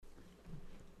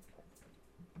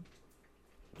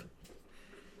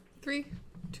3,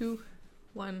 2,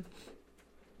 1,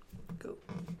 go.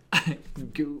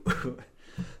 Go.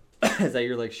 Is that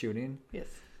your like shooting? Yes.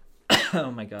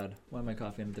 Oh my god. Why am I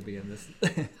coughing at the beginning of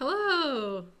this?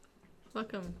 Hello.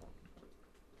 Welcome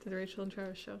to the Rachel and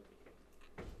Travis show.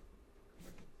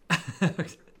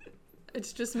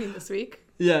 It's just me this week.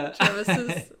 Yeah. Travis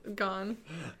is gone.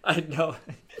 I know.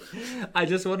 I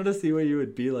just wanted to see what you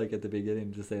would be like at the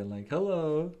beginning, just saying like,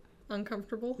 hello.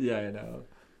 Uncomfortable. Yeah, I know.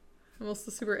 I'm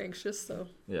also super anxious, so.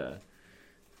 Yeah.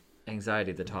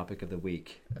 Anxiety, the topic of the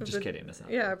week. Just kidding. It's not.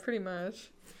 Yeah, pretty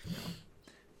much. No.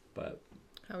 But.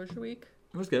 How was your week?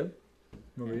 It was good.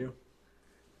 What were you?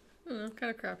 I don't know,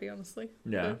 kind of crappy, honestly.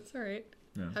 Yeah. But it's all right.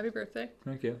 Yeah. Happy birthday.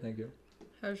 Thank you. Thank you.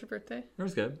 How was your birthday? It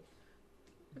was good.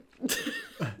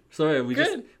 Sorry, we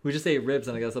just ate ribs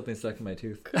and I got something stuck in my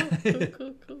tooth.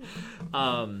 Cool.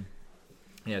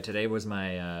 Yeah, today was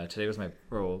my today's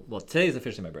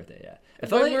officially my birthday. Yeah, it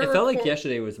felt like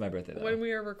yesterday was my birthday though. When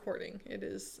we are recording, it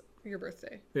is your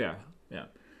birthday. Yeah.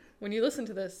 When you listen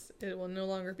to this, it will no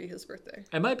longer be his birthday.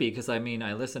 It might be because I usually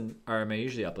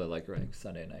upload like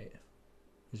Sunday night.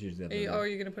 It's usually are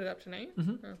you gonna put it up tonight?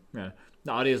 Mm-hmm. Oh. Yeah,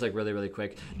 the audio is like really really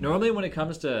quick. Normally when it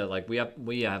comes to like we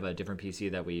have a different PC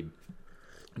that we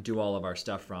do all of our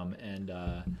stuff from, and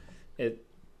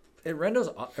it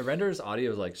renders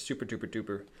audio like super duper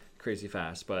duper crazy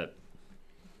fast, but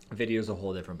video is a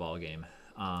whole different ball game.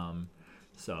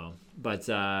 But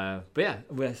yeah,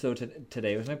 so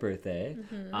today was my birthday.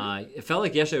 Mm-hmm. It felt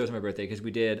like yesterday was my birthday because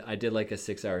I did like a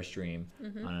 6-hour stream.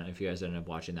 Mm-hmm. I don't know if you guys ended up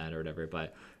watching that or whatever,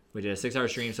 but we did a 6-hour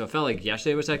stream, so it felt like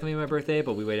yesterday was technically my birthday,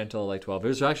 but we waited until like 12. It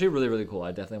was actually really really cool.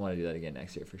 I definitely want to do that again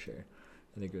next year for sure.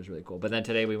 I think it was really cool. But then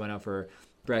today we went out for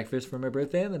breakfast for my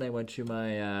birthday, and then I went to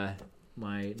my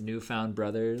my newfound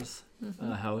brother's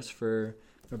house for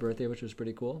my birthday, which was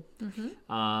pretty cool.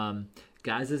 Mm-hmm.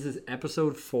 Guys, this is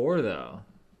episode 4 though.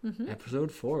 Mm-hmm.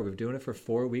 Episode 4. We've been doing it for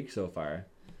 4 weeks so far.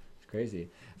 It's crazy.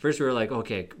 First we were like,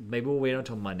 okay, maybe we'll wait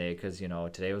until Monday because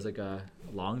today was like a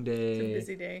long day. It's a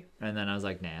busy day. And then I was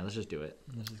like, nah, let's just do it.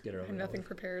 Let's just get it over. I have nothing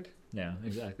prepared. Yeah,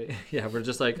 exactly. Yeah, we're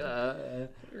just like.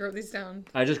 Wrote these down.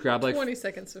 I just grabbed like 20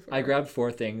 seconds before. I grabbed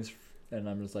 4 things. And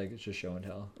I'm just like, it's just show and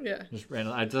tell. Yeah. Just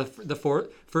random.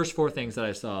 First 4 things that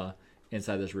I saw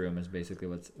inside this room is basically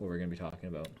what we're going to be talking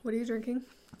about. What are you drinking?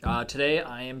 Today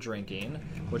I am drinking,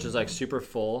 which is like super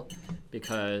full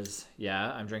because,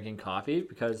 yeah, I'm drinking coffee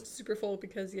because... Super full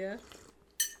because, yeah.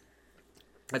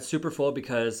 It's super full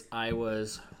because I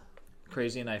was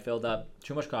crazy and I filled up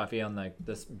too much coffee on like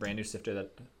this brand new sifter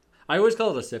that... I always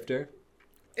call it a sifter.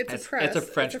 It's a press. It's a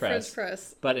French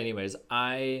press. But anyways,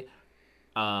 I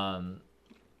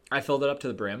filled it up to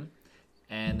the brim,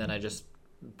 and then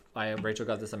Rachel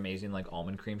got this amazing like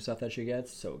almond cream stuff that she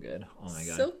gets. So good. Oh my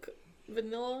god. Silk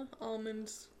vanilla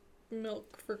almond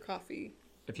milk for coffee.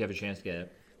 If you have a chance to get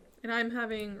it. And I'm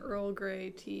having Earl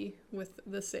Grey tea with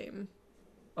the same.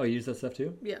 Oh, you use that stuff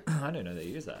too? Yeah. I didn't know they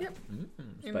use that. Yep.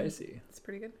 Spicy. It's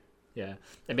pretty good. Yeah.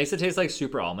 It makes it taste like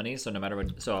super almondy, so no matter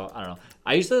what. So, I don't know.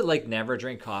 I used to like never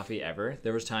drink coffee ever.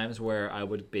 There was times where I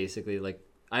would basically like,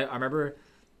 I remember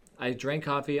I drank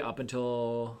coffee up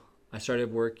until I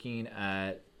started working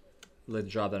at the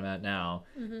job that I'm at now.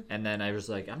 Mm-hmm. And then I was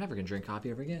like, I'm never going to drink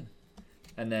coffee ever again.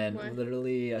 And then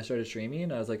literally I started streaming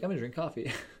and I was like, I'm going to drink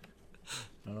coffee.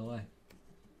 I don't know why.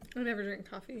 I never drink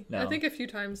coffee. No. I think a few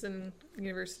times in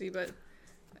university, but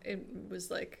it was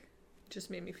like, just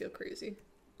made me feel crazy.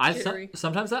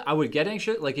 Sometimes I would get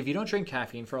anxious. Like if you don't drink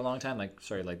caffeine for a long time, like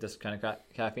this kind of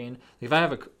caffeine, if I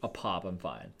have a pop, I'm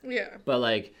fine. Yeah. But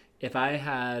like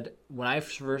when I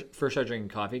first started drinking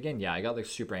coffee again, yeah, I got like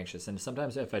super anxious. And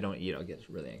sometimes if I don't eat, I'll get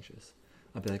really anxious.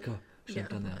 I'll be like, oh, should have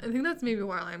done that. I think that's maybe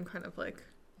why I'm kind of like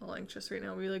all anxious right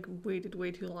now. We like waited way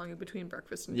too long in between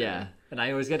breakfast and dinner. Yeah, and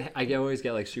I always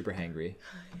get like super hangry.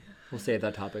 We'll save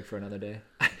that topic for another day.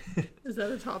 Is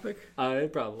that a topic?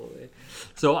 Probably.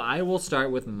 So I will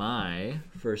start with my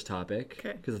first topic.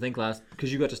 Okay.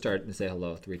 Because you got to start and say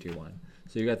hello. 3, 2, 1.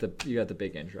 So you got the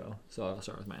big intro. So I'll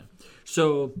start with mine.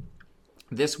 So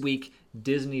this week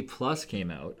Disney Plus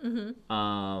came out.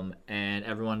 Mm-hmm. And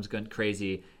everyone's going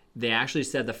crazy. They actually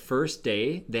said the first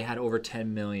day they had over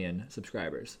 10 million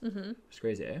subscribers. Mm-hmm. It's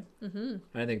crazy, eh? Mm-hmm.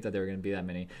 I didn't think that there were going to be that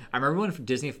many. I remember when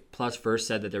Disney Plus first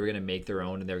said that they were going to make their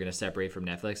own and they were going to separate from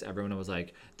Netflix. Everyone was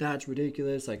like, "That's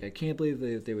ridiculous! Like, I can't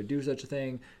believe they would do such a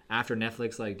thing." After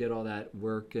Netflix like did all that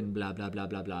work and blah blah blah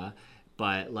blah blah,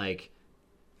 but like,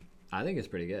 I think it's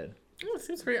pretty good. Oh, it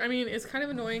seems pretty. I mean, it's kind of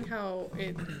annoying how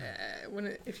it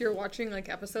if you're watching like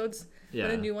episodes, when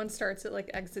a new one starts, it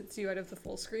like exits you out of the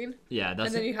full screen. Yeah,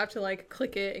 and then you have to like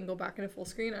click it and go back into full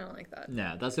screen. I don't like that.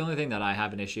 Yeah, that's the only thing that I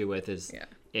have an issue with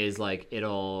is like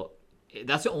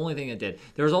that's the only thing it did.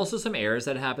 There was also some errors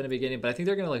that happened at the beginning, but I think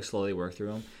they're gonna like slowly work through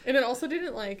them. And it also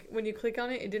didn't like when you click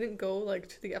on it, it didn't go like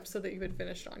to the episode that you had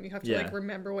finished on. You have to like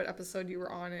remember what episode you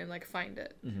were on and like find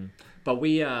it. Mm-hmm. But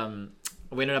we ended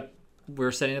up. We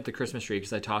were setting up the Christmas tree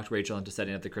because I talked Rachel into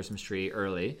setting up the Christmas tree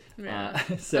early. Yeah.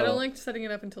 So I don't like setting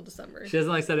it up until December. She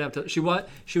doesn't like setting it up.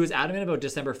 She was adamant about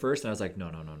December 1st, and I was like,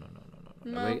 no.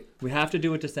 We have to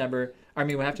do it December. I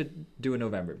mean, we have to do it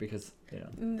November because, you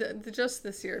know. Just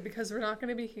this year, because we're not going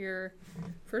to be here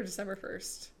for December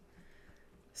 1st.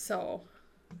 So.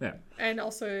 Yeah. And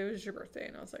also, it was your birthday,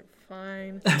 and I was like,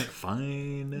 fine.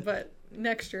 Fine. But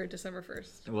next year, December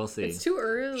 1st. We'll see. It's too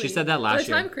early. She said that last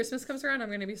year. By the time Christmas comes around, I'm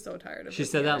going to be so tired of it. She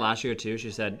said that last year, too.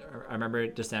 She said, I remember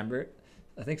December.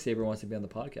 I think Saber wants to be on the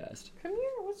podcast. Come here.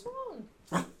 What's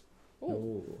wrong?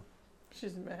 Oh.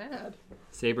 She's mad.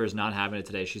 Saber is not having it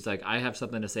today. She's like, I have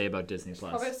something to say about Disney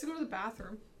Plus. Probably has to go to the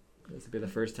bathroom. This will be the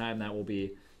first time that we'll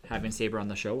be having Saber on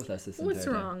the show with us this What's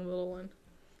wrong, little one?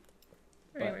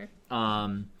 Anyway.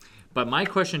 But my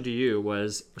question to you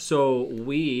was, so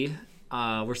we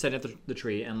were setting up the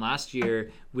tree, and last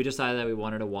year we decided that we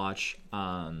wanted to watch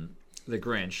The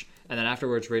Grinch, and then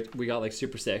afterwards we got like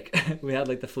super sick. We had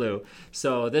like the flu.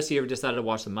 So this year we decided to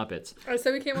watch The Muppets. I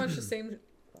said we can't watch the same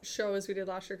show as we did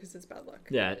last year because it's bad luck.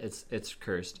 Yeah, it's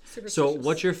cursed. So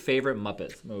what's your favorite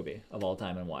Muppets movie of all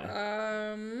time and why?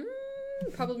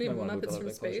 Probably Muppets from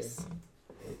Space.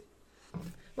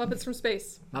 Muppets from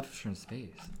Space. Muppets from Space.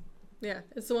 Yeah,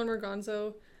 it's the one where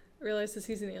Gonzo realizes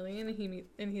he's an alien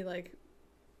and he like,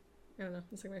 I don't know,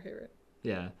 it's like my favorite.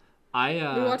 Yeah.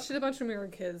 We watched it a bunch when we were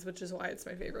kids, which is why it's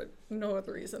my favorite. No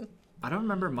other reason. I don't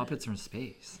remember Muppets from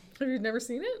Space. Have you never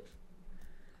seen it?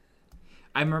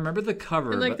 I remember the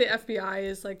cover. And like the FBI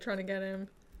is like trying to get him.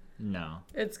 No.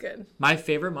 It's good. My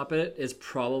favorite Muppet is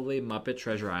probably Muppet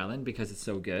Treasure Island because it's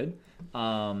so good. That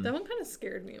one kind of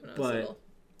scared me when I was little.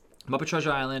 Muppet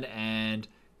Treasure Island and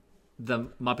the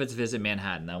Muppets Visit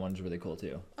Manhattan. That one's really cool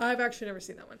too. I've actually never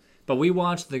seen that one. But we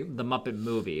watched the Muppet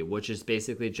movie, which is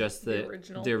basically just the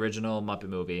original Muppet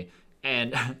movie.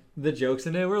 And the jokes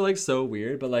in it were like so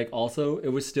weird, but like also it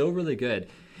was still really good.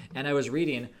 And I was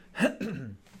reading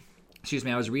excuse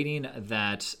me, I was reading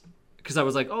that because I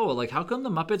was like, oh, like how come the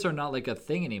Muppets are not like a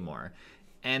thing anymore?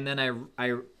 And then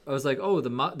I was like, oh,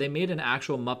 they made an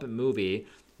actual Muppet movie,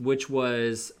 which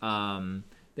was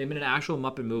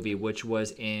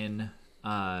in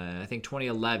I think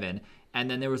 2011, and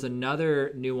then there was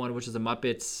another new one, which is the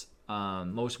Muppets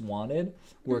Most Wanted,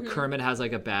 where Kermit has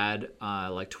like a bad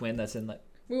like twin that's in like.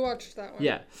 We watched that one.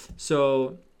 Yeah.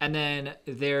 So and then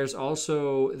there's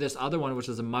also this other one, which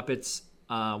is a Muppets.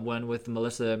 One with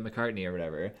Melissa McCartney or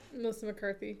whatever. Melissa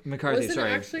McCarthy. Wasn't it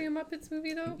actually a Muppets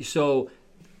movie though? So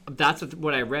that's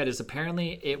what I read is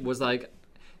apparently it was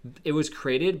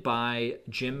created by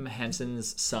Jim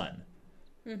Henson's son.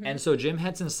 Mm-hmm. And so Jim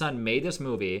Henson's son made this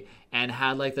movie and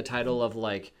had like the title of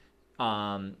like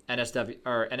NSW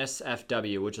or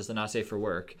NSFW, which is the Not Safe for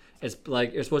Work. It's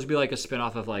supposed to be like a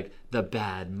spinoff of like the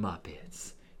Bad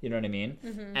Muppets. You know what I mean?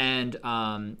 Mm-hmm.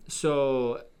 And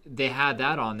so they had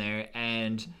that on there,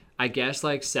 and I guess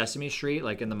like Sesame Street,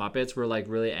 like in the Muppets, were like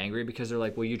really angry because they're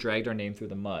like, well, you dragged our name through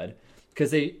the mud. Because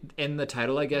they in the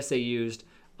title, I guess they used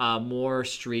more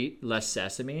street, less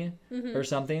sesame or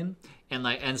something,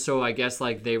 and so I guess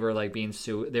like they were like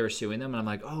they were suing them, and I'm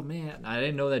like, oh man, I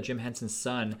didn't know that Jim Henson's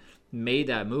son made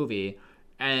that movie.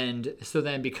 And so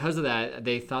then because of that,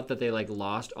 they thought that they like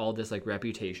lost all this like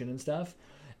reputation and stuff,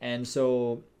 and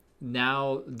so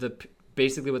now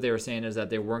basically what they were saying is that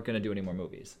they weren't going to do any more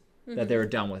movies, that they were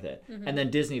done with it. And then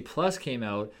Disney Plus came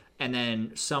out, and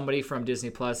then somebody from Disney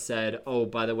Plus said, oh,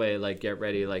 by the way, like get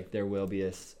ready, like there will be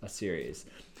a series.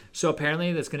 So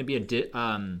apparently there's going to be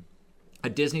a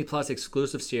Disney Plus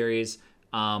exclusive series,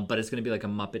 but it's going to be like a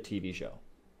Muppet TV show.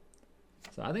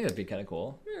 So I think that'd be kind of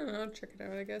cool. Yeah, I'll check it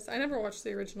out, I guess. I never watched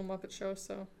the original Muppet show,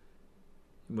 so.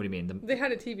 What do you mean? They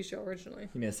had a TV show originally.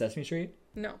 You mean Sesame Street?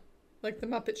 No. Like the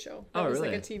Muppet Show. That was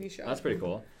like a TV show. That's pretty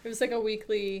cool. It was like a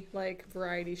weekly like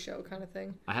variety show kind of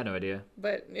thing. I had no idea.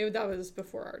 But that was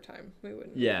before our time. We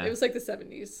wouldn't. Yeah. It was like the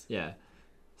 70s. Yeah.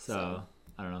 So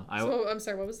I don't know. So I'm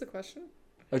sorry. What was the question?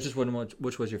 I was just wondering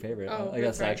which was your favorite. Oh, I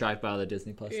guess I drive by all the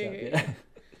Disney Plus stuff.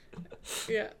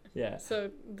 Yeah. Yeah. So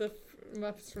the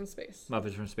Muppets from Space.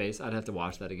 Muppets from Space. I'd have to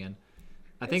watch that again.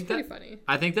 It's pretty funny.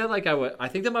 I think that like I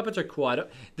think the Muppets are cool.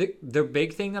 The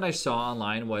big thing that I saw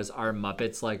online was, are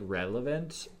Muppets like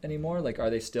relevant anymore? Like,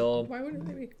 are they still? Why wouldn't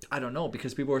they be? I don't know,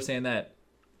 because people were saying that.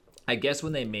 I guess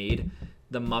when they made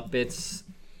the Muppets,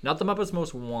 not the Muppets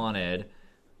Most Wanted,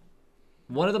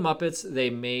 one of the Muppets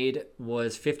they made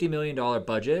was $50 million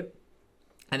budget,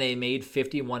 and they made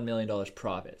 $51 million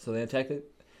profit. So they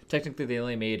technically they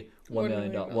only made $1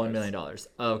 million. $1 million.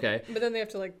 Oh, okay. But then they have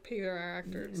to like pay their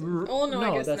actors. Oh no,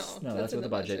 I guess that's what the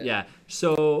budget. Yeah.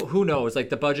 So who knows? Like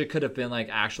the budget could have been like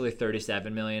actually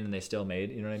 $37 million, and they still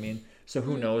made. You know what I mean? So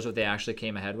who knows what they actually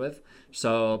came ahead with?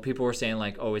 So people were saying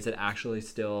like, oh, is it actually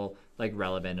still like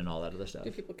relevant and all that other stuff?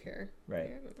 Do people care? Right.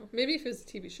 I don't know. Maybe if it's a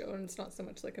TV show and it's not so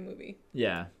much like a movie.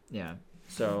 Yeah. Yeah.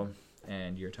 So,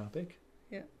 and your topic?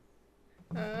 Yeah.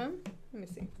 Let me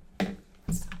see.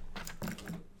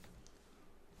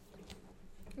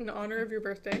 In honor of your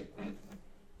birthday.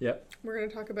 Yep. We're going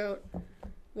to talk about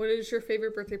what is your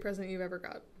favorite birthday present you've ever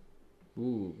got?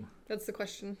 Ooh. That's the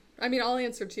question. I mean, I'll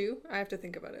answer two. I have to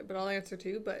think about it, but I'll answer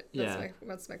two. But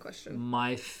that's my question.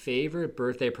 My favorite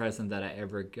birthday present that I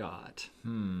ever got.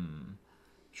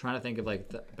 Trying to think of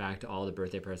like back to all the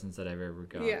birthday presents that I've ever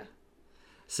got. Yeah.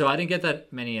 So I didn't get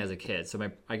that many as a kid. So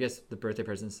I guess the birthday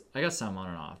presents, I got some on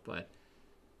and off, but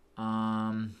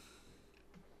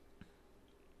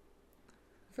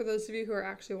for those of you who are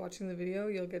actually watching the video,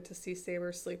 you'll get to see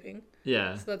Saber sleeping.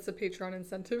 Yeah. So that's the Patreon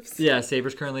incentives. Yeah,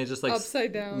 Saber's currently just like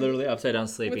upside down. Literally upside down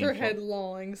sleeping. With her head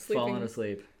lolling, sleeping. Falling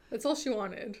asleep. That's all she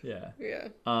wanted. Yeah. Yeah.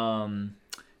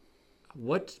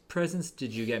 What presents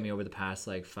did you get me over the past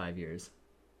like 5 years?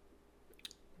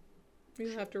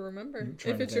 You'll have to remember.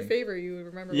 If it's your favorite, you would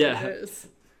remember what it is.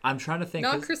 I'm trying to think.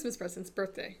 Not Christmas presents,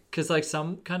 birthday. Because like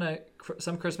some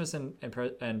Christmas and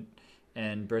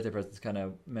birthday presents kind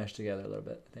of mesh together a little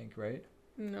bit, I think, right?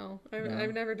 No,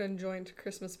 I've never done joint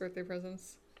Christmas birthday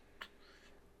presents.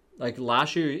 Like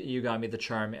last year, you got me the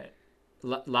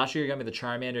Last year, you got me the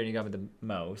Charmander, and you got me the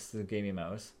mouse, the gaming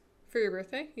mouse. For your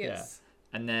birthday? Yes.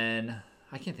 Yeah. And then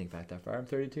I can't think back that far. I'm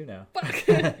 32 now.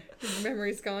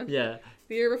 Memory's gone. Yeah.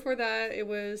 The year before that, it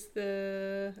was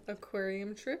the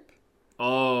aquarium trip.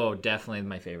 Oh, definitely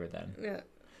my favorite then. Yeah.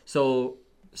 So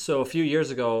a few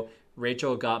years ago,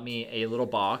 Rachel got me a little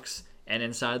box, and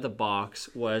inside the box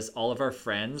was all of our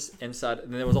friends inside,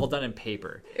 and it was all done in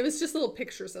paper. It was just little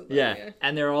pictures of them. Yeah.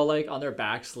 And they're all like on their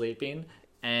back sleeping,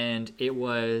 and it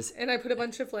was... And I put a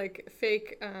bunch of like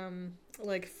fake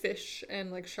like fish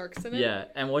and like sharks in it. Yeah.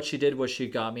 And what she did was she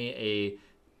got me a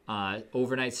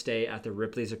overnight stay at the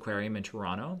Ripley's Aquarium in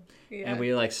Toronto. Yeah. And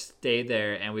we like stayed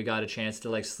there, and we got a chance to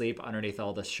like sleep underneath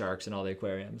all the sharks and all the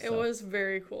aquariums. It was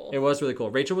very cool. It was really cool.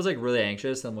 Rachel was like really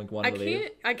anxious and like wanted to leave.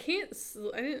 I didn't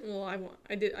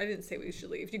say we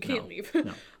should leave. You can't leave.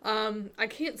 No. I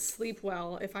can't sleep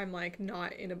well if I'm like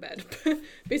not in a bed.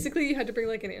 Basically, you had to bring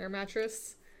like an air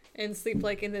mattress and sleep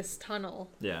like in this tunnel.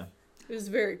 Yeah. It was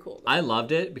very cool. I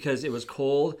loved it because it was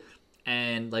cold,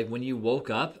 and like when you woke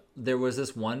up, there was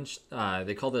this one.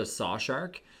 They called it a saw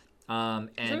shark. And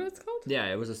is that what it's called?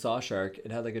 Yeah, it was a saw shark.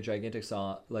 It had like a gigantic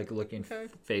saw, like looking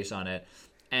face on it,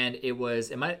 and it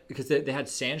was because they had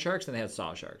sand sharks and they had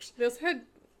saw sharks. They also had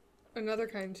another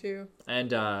kind too.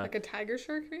 And like a tiger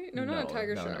shark, right? No, not a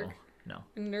tiger shark. No.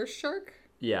 A nurse shark.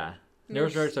 Yeah,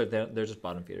 nurse sharks are they're just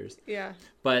bottom feeders. Yeah.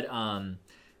 But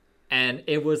and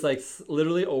it was like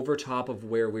literally over top of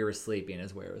where we were sleeping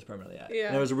is where it was permanently at. Yeah.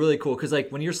 And it was really cool because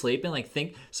like when you're sleeping, like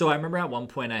so I remember at one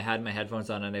point I had my headphones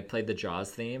on and I played the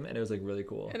Jaws theme, and it was like really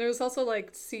cool. And there was also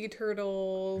like sea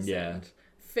turtles and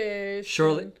fish.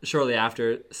 Shortly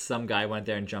after, some guy went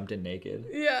there and jumped in naked.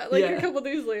 Yeah, like a couple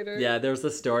days later. Yeah, there was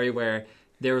this story where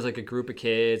there was like a group of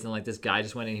kids and like this guy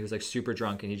just went in, he was like super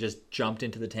drunk, and he just jumped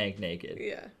into the tank naked.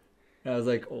 Yeah. And I was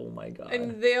like, oh my God.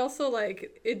 And they also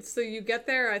like, so you get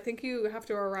there, I think you have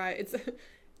to arrive.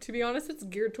 To be honest, it's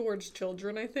geared towards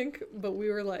children, I think. But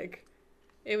we were like,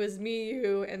 it was me,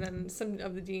 you, and then some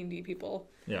of the D&D people.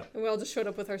 Yeah. And we all just showed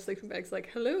up with our sleeping bags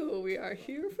like, hello, we are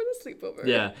here for the sleepover.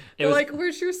 Yeah. They're like,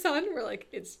 where's your son? We're like,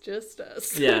 it's just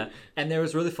us. Yeah. And it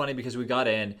was really funny because we got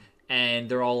in, and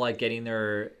they're all like getting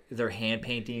their hand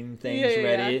painting things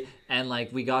ready. Yeah. And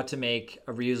like we got to make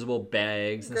reusable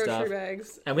bags and grocery stuff.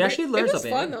 bags. And we actually learned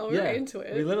something. It was fun though. We were into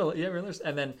it. We learned.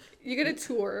 And then you get a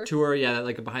tour.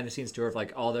 Like a behind the scenes tour of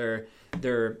like all their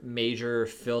major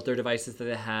filter devices that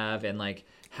they have, and like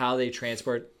how they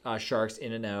transport sharks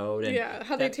in and out. And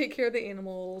how they take care of the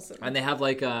animals. And they have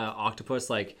like a octopus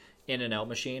like in and out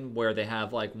machine where they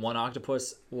have like one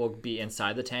octopus will be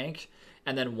inside the tank,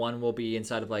 and then one will be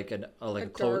inside of like a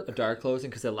dark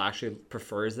closing because it actually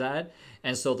prefers that,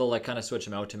 and so they'll like kind of switch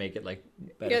them out to make it like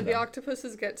better. Yeah, the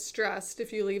octopuses get stressed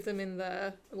if you leave them in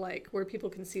the like where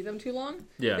people can see them too long.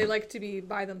 Yeah, they like to be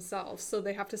by themselves, so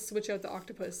they have to switch out the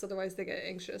octopus, otherwise they get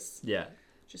anxious. Yeah,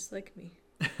 just like me.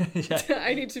 Yeah,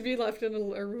 I need to be left in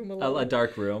a room alone. A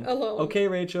dark room. Alone. Okay,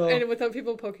 Rachel. And without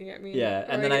people poking at me. Yeah,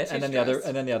 and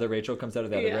then the other Rachel comes out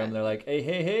of the other room. And they're like, hey,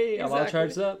 exactly. I'm all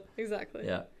charged up. Exactly.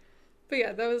 Yeah. But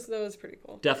yeah, that was pretty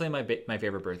cool. Definitely my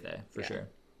favorite birthday, for sure.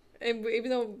 And even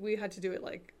though we had to do it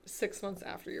like 6 months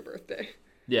after your birthday.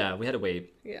 Yeah, we had to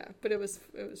wait. Yeah, but it was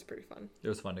pretty fun. It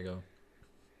was fun to go.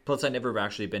 Plus, I'd never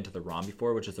actually been to the ROM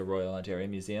before, which is the Royal Ontario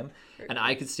Museum. And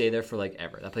I could stay there for like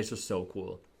ever. That place was so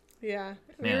cool. Yeah.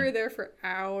 Man. We were there for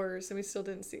hours and we still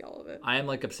didn't see all of it. I am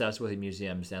like obsessed with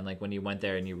museums, and like when you went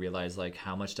there and you realize like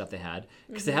how much stuff they had,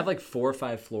 because they have like 4 or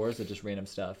 5 floors of just random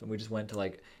stuff, and we just went to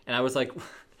like, and I was like,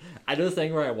 I do this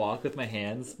thing where I walk with my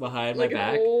hands behind my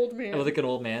back. Like an old man. I was like an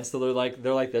old man, so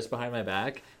they're like this behind my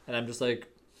back, and I'm just like,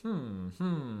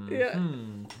 Yeah.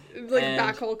 And,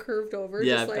 back all curved over.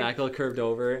 Yeah, just like, back all curved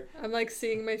over. I'm like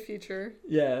seeing my future.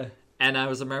 Yeah. And I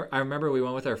remember we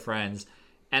went with our friends,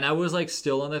 and I was like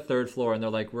still on the 3rd floor, and they're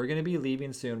like, we're gonna be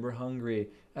leaving soon, we're hungry.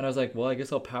 And I was like, well, I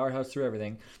guess I'll powerhouse through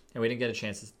everything. And we didn't get a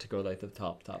chance to go like the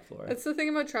top floor. That's the thing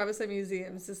about Travis at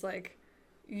museums is like,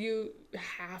 you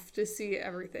have to see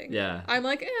everything. Yeah. I'm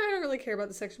like, I don't really care about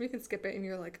the section. We can skip it. And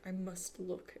you're like, I must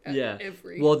look at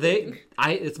everything. Well,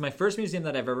 it's my first museum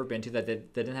that I've ever been to that they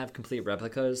didn't have complete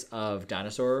replicas of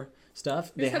dinosaur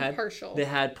stuff. They had partial. They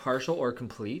had partial or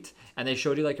complete, and they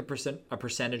showed you like a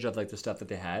percentage of like the stuff that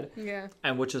they had. Yeah.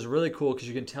 And which is really cool because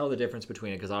you can tell the difference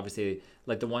between it, because obviously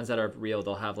like the ones that are real,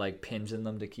 they'll have like pins in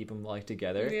them to keep them like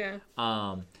together. Yeah.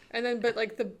 And then but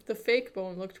like the fake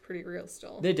bone looked pretty real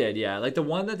still. They did, yeah. Like the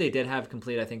one that they did have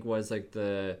complete, I think, was like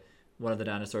one of the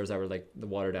dinosaurs that were like the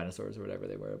water dinosaurs or whatever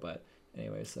they were. But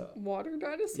anyway, so water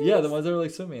dinosaurs. Yeah, the ones that were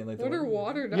like swimming. Like what are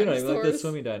water dinosaurs? You know, like the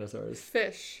swimming dinosaurs.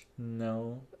 Fish.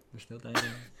 No, they're still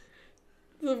dinosaurs.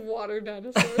 The water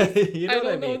dinosaurs. You know I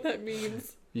don't know what that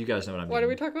means. You guys know what I mean. Why do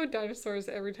we talk about dinosaurs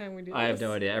every time we do this? I have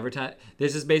no idea. Every time.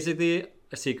 This is basically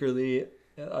secretly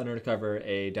undercover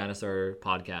a dinosaur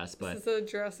podcast, but this is a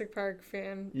Jurassic Park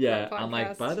fan. Yeah, podcast. I'm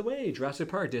like, by the way, Jurassic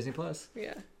Park, Disney Plus.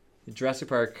 Yeah. Jurassic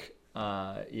Park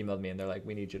emailed me and they're like,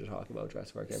 we need you to talk about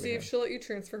Jurassic Park. See if she'll let you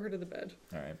transfer her to the bed.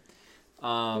 All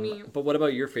right. But what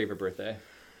about your favorite birthday?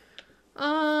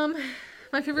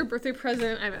 My favorite birthday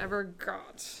present I've ever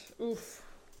got. Oof.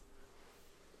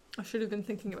 I should have been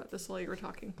thinking about this while you were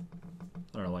talking.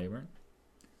 I don't know why you weren't.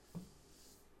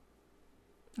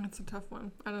 That's a tough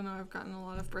one. I don't know. I've gotten a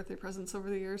lot of birthday presents over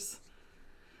the years.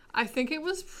 I think it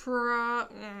was I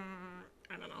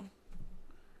don't know.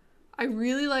 I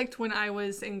really liked when I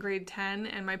was in grade 10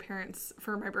 and my parents,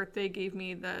 for my birthday, gave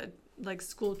me the like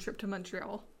school trip to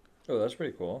Montreal. Oh, that's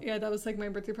pretty cool. Yeah, that was like my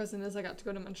birthday present is I got to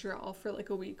go to Montreal for like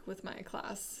a week with my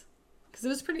class. Because it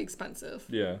was pretty expensive.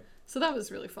 Yeah. So that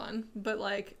was really fun. But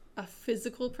like a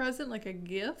physical present, like a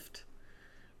gift,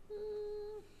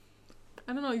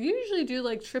 I don't know. You usually do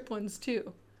like trip ones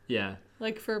too. Yeah.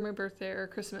 Like for my birthday or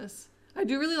Christmas. I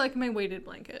do really like my weighted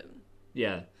blanket.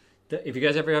 Yeah. If you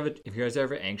guys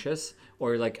ever anxious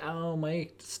or you're like, oh, my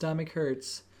stomach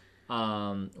hurts,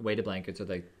 weighted blankets are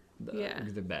like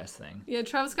the best thing. Yeah,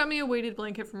 Travis got me a weighted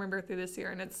blanket for my birthday this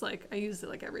year, and it's like I use it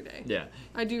like every day. Yeah.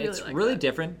 I do really like it. It's really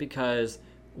different because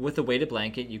with a weighted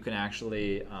blanket you can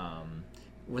actually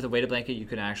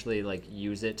like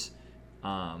use it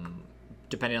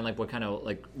depending on like what kind of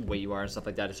like weight you are and stuff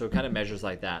like that. So it kind of measures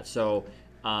like that. So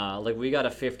like we got a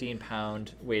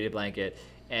 15-pound weighted blanket,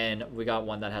 and we got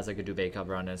one that has like a duvet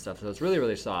cover on it and stuff. So it's really,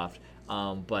 really soft.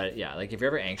 But yeah, like if you're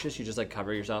ever anxious, you just like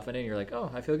cover yourself in it and you're like,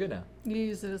 oh, I feel good now. You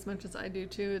use it as much as I do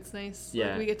too. It's nice.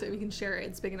 Yeah. Like we can share it.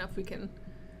 It's big enough we can.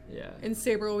 Yeah. And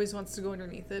Saber always wants to go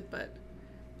underneath it, but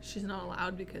she's not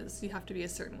allowed because you have to be a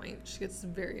certain weight. She gets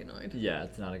very annoyed. Yeah,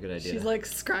 it's not a good idea. She like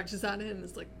scratches at it and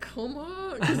is like, come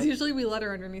on. Because usually we let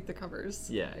her underneath the covers.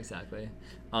 Yeah, exactly.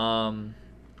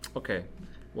 Okay.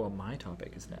 Well, my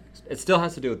topic is next. It still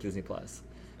has to do with Disney Plus.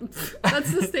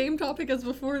 That's the same topic as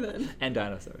before then. And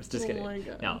dinosaurs. Just kidding. Oh my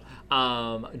God.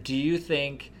 No. Do you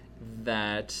think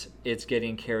that it's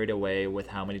getting carried away with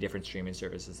how many different streaming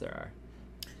services there are?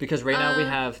 Because right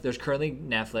now there's currently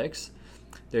Netflix,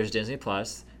 there's Disney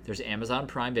Plus, there's Amazon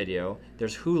Prime Video,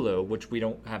 there's Hulu, which we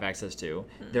don't have access to.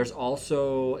 There's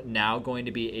also now going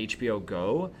to be HBO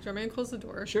Go. Do you want me to close the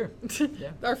door? Sure. Yeah.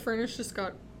 Our furnace just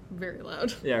got very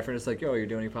loud. Yeah, our friend's like, oh, you're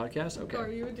doing a podcast? Okay. Are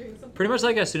you doing something? Pretty much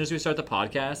like as soon as we start the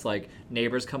podcast, like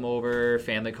neighbors come over,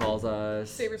 family calls us.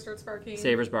 Saber starts barking.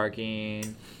 Saber's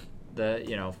barking.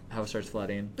 The house starts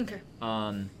flooding. Okay.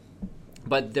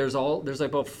 But there's like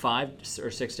about 5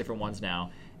 or 6 different ones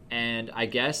now, and I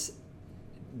guess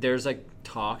there's like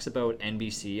talks about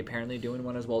NBC apparently doing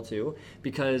one as well too,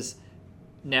 because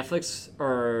Netflix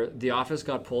or The Office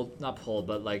got not pulled,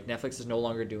 but like Netflix is no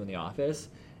longer doing The Office.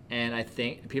 And I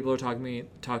think people are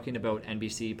talking about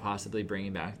NBC possibly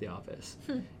bringing back The Office.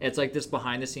 It's like this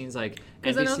behind the scenes, like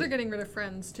because I know they're getting rid of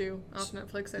Friends too off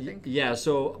Netflix. I think. Yeah,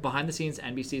 so behind the scenes,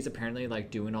 NBC is apparently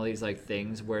like doing all these like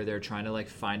things where they're trying to like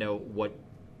find out what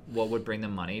would bring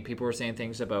them money. People were saying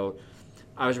things about.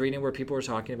 I was reading where people were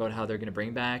talking about how they're going to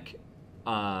bring back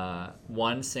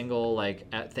one single like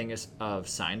thing of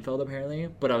Seinfeld apparently,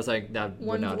 but I was like that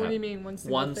would not. What do you mean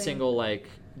one single like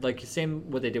same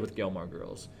what they did with Gilmore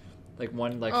Girls. Like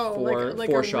one like like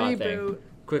four a shot reboot, thing,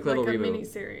 quick little like reboot, a mini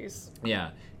series.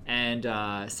 Yeah,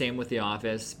 and same with The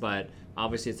Office, but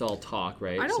obviously it's all talk,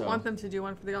 right? I don't want them to do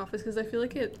one for The Office because I feel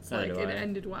like it's like it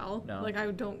ended well. No. Like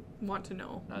I don't want to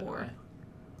know more.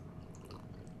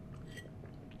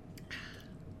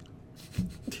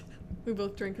 We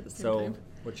both drink at the same time. So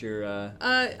what's your?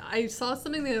 I saw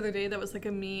something the other day that was like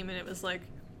a meme, and it was like,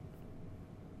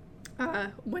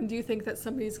 when do you think that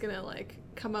somebody's gonna like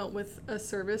come out with a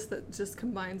service that just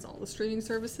combines all the streaming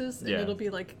services, and it'll be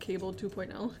like cable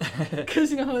 2.0?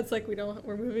 Because you know how it's like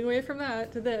we're moving away from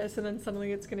that to this, and then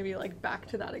suddenly it's gonna be like back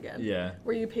to that again. Yeah.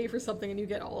 Where you pay for something and you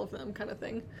get all of them, kind of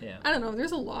thing. Yeah. I don't know.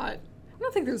 There's a lot. I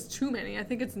don't think there's too many. I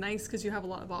think it's nice because you have a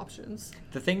lot of options.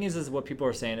 The thing is what people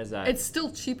are saying is that it's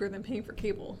still cheaper than paying for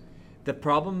cable. The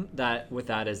problem with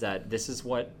that is that this is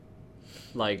what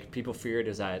like people feared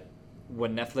is that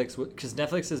when because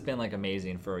Netflix has been like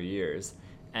amazing for years,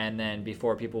 and then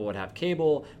before people would have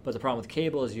cable, but the problem with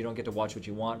cable is you don't get to watch what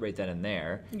you want right then and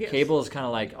there. Yes. Cable is kind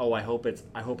of like, oh, I hope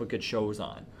a good show's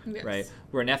on, yes. right?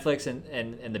 Where Netflix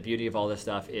and the beauty of all this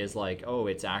stuff is like, oh,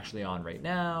 it's actually on right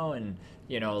now, and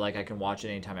you know, like I can watch it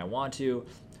anytime I want to.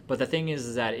 But the thing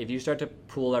is that if you start to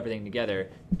pool everything together,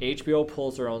 HBO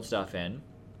pulls their own stuff in.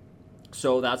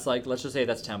 So that's like, let's just say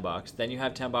that's $10. Then you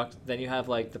have $10. Then you have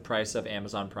like the price of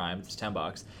Amazon Prime, it's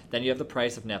 $10. Then you have the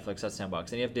price of Netflix, that's $10.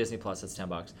 Then you have Disney Plus, that's $10.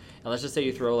 And let's just say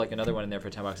you throw like another one in there for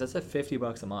 $10. That's like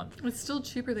 $50 a month. It's still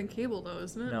cheaper than cable though,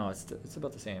 isn't it? No, it's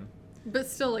about the same. But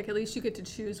still, like at least you get to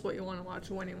choose what you want to watch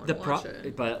when you want to watch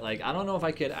it. But like, I don't know if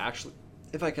I could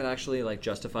actually like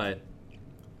justify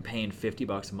paying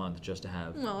 $50 a month just to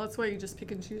have. Well, that's why you just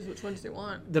pick and choose which ones you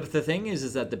want. The thing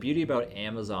is that the beauty about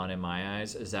Amazon in my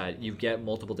eyes is that you get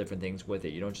multiple different things with it.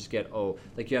 You don't just get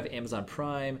like you have Amazon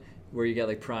Prime where you get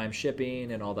like Prime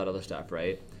shipping and all that other stuff,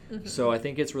 right? Mm-hmm. So I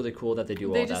think it's really cool that they do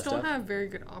all that stuff. They just don't have very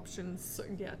good options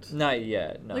yet. Not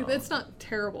yet, no. Like it's not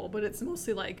terrible, but it's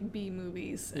mostly like B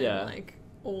movies and like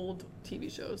old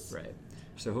TV shows. Right.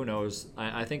 So who knows?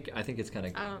 I think it's kind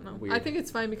of I don't know. weird. I think it's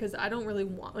fine because I don't really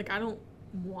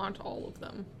want all of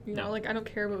them, you know, like I don't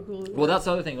care about Hulu. Well, that's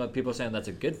the other thing. What people are saying that's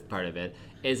a good part of it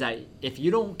is that if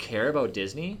you don't care about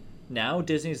Disney, now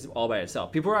Disney's all by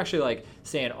itself. People are actually like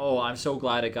saying, "Oh, I'm so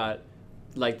glad it got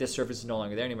like this service is no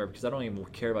longer there anymore because I don't even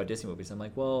care about Disney movies." I'm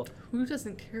like, well, who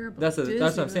doesn't care about? That's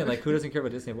what I'm saying. Like, who doesn't care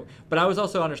about Disney? But I was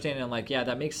also understanding. I'm like, yeah,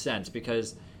 that makes sense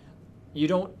because you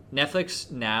don't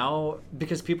Netflix now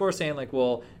because people are saying like,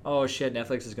 well, oh shit,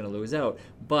 Netflix is going to lose out,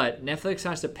 but Netflix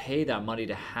has to pay that money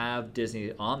to have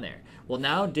Disney on there. Well,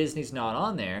 now Disney's not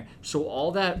on there, so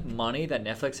all that money that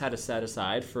Netflix had to set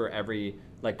aside for every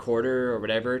like quarter or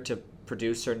whatever to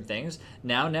produce certain things,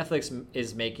 now Netflix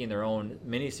is making their own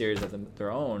miniseries of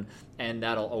their own, and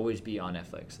that'll always be on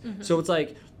Netflix. Mm-hmm. So it's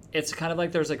like. It's kind of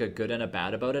like there's like a good and a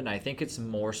bad about it, and I think it's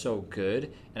more so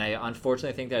good. And I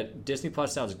unfortunately think that Disney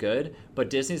Plus sounds good, but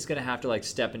Disney's going to have to like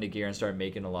step into gear and start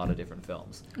making a lot of different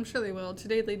films. I'm sure they will.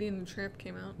 Today, Lady and the Tramp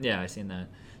came out. Yeah, I seen that.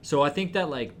 So I think that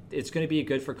like it's going to be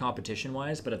good for competition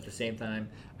wise, but at the same time,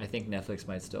 I think Netflix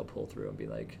might still pull through and be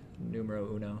like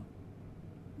numero uno.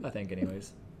 I think,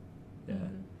 anyways. Yeah.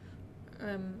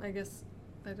 Mm-hmm. I guess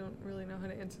I don't really know how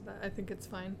to answer that. I think it's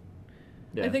fine.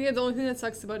 Yeah. I think the only thing that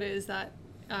sucks about it is that.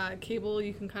 Cable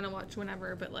you can kind of watch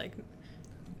whenever, but like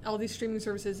all these streaming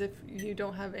services, if you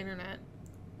don't have internet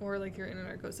or like your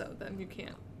internet goes out, then you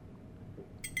can't.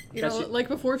 You know, like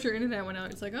before, if your internet went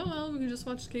out, it's like, oh well, we can just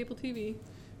watch cable TV.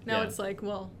 Now it's like,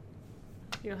 well,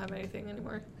 you don't have anything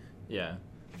anymore. Yeah.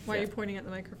 Why are you pointing at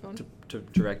the microphone? To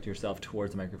direct yourself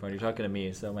towards the microphone. You're talking to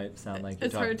me, so it might sound like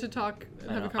it's hard to talk.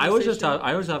 Have a conversation.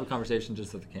 I always have a conversation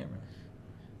just with the camera.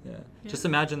 Yeah. Just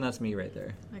imagine that's me right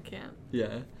there. I can't.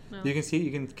 Yeah. No. You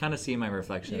can kind of see my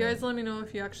reflection. You guys let me know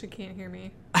if you actually can't hear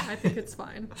me. I think it's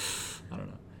fine. I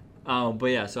don't know. But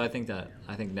yeah, so I think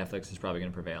Netflix is probably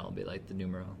going to prevail and be like the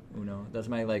numero uno. That's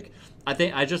my like.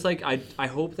 I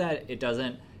hope that it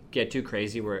doesn't get too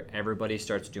crazy where everybody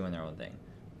starts doing their own thing,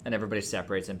 and everybody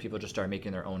separates and people just start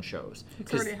making their own shows.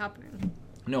 It's already happening.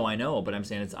 No, I know, but I'm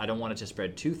saying I don't want it to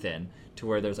spread too thin to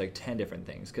where there's like 10 different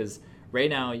things because right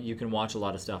now you can watch a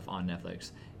lot of stuff on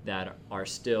Netflix that are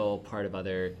still part of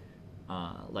other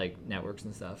like networks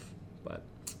and stuff. But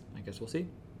I guess we'll see.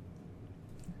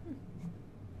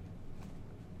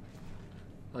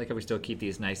 I like how we still keep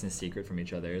these nice and secret from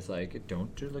each other. It's like,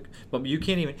 don't do look. But you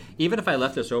can't even if I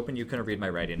left this open, you couldn't read my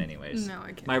writing anyways. No, I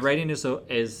can't. My writing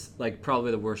is like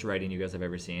probably the worst writing you guys have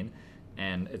ever seen.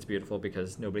 And it's beautiful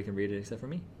because nobody can read it except for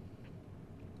me.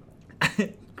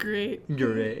 Great.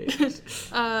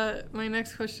 My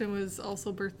next question was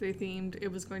also birthday themed.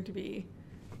 It was going to be,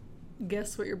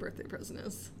 guess what your birthday present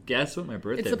is. Guess what my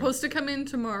birthday It's supposed to come in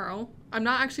tomorrow. I'm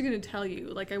not actually going to tell you.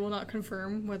 Like, I will not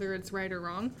confirm whether it's right or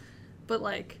wrong. But,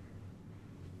 like,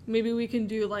 maybe we can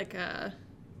do, like,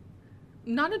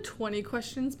 not a 20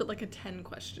 questions, but, like, a 10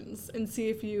 questions. And see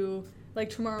if you, like,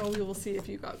 tomorrow we will see if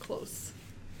you got close.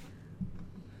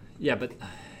 Yeah, but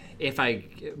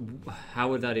how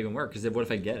would that even work? Because what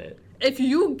if I get it? If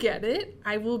you get it,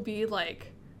 I will be,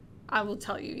 like, I will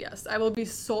tell you yes. I will be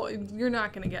you're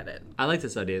not going to get it. I like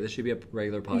this idea. This should be a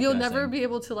regular podcast. You'll never be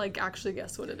able to, like, actually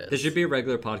guess what it is. This should be a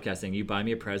regular podcast thing. You buy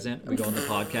me a present, we go on the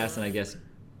podcast, and I guess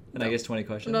 20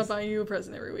 questions. I'm not buying you a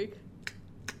present every week.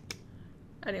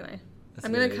 Anyway, That's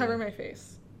I'm going to cover my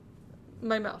face.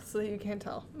 My mouth, so that you can't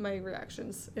tell my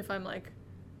reactions. If I'm, like,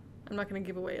 I'm not going to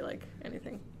give away, like,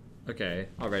 anything. Okay,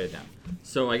 I'll write it down.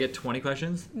 So I get 20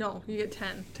 questions? No, you get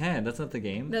 10. 10? That's not the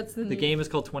game. That's the game is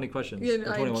called 20 questions. Yeah,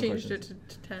 I 21 changed questions. it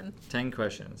to 10. 10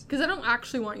 questions. Because I don't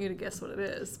actually want you to guess what it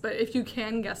is. But if you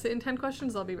can guess it in 10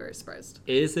 questions, I'll be very surprised.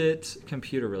 Is it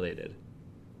computer related?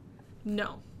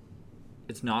 No.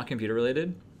 It's not computer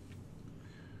related?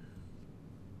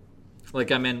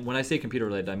 Like, I mean, when I say computer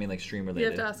related, I mean like stream related.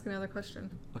 You have to ask another question.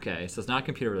 Okay, so it's not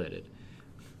computer related.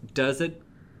 Does it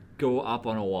go up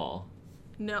on a wall?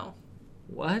 No.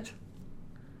 What?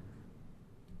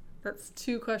 That's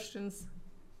 2 questions.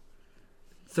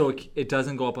 So it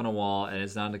doesn't go up on a wall, and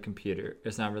it's not a computer.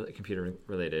 It's not really computer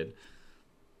related.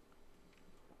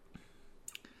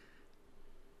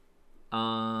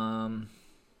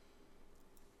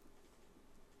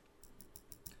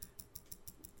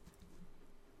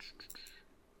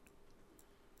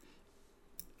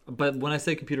 But when I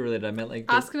say computer related, I meant like.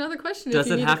 Ask another question. Does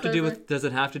it have to do with? Does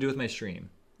it have to do with my stream?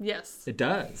 Yes. It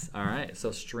does. All right. So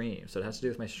stream. So it has to do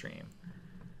with my stream.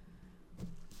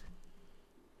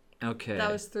 Okay.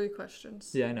 That was 3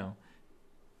 questions. Yeah, I know.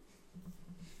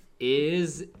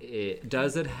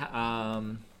 Does it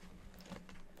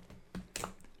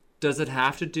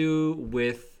have to do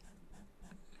with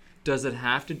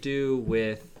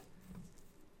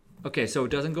okay, so it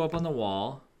doesn't go up on the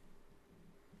wall.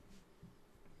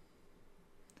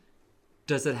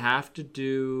 Does it have to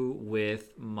do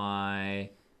with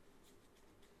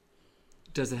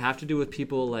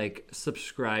people like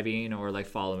subscribing or like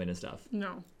following and stuff?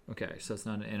 No. Okay, so it's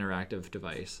not an interactive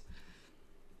device.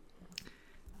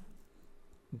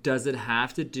 Does it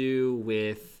have to do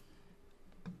with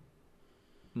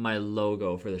my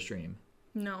logo for the stream?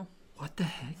 No. What the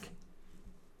heck?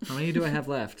 How many do I have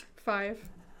left? 5.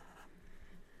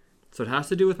 So it has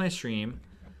to do with my stream.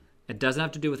 It doesn't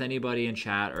have to do with anybody in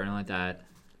chat or anything like that.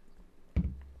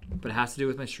 But it has to do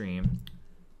with my stream.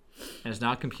 And it's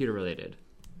not computer related.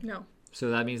 No.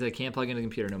 So that means I can't plug into the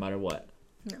computer no matter what.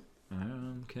 No.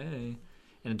 Okay.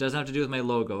 And it doesn't have to do with my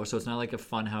logo, so it's not like a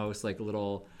funhouse, like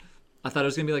little. I thought it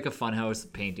was gonna be like a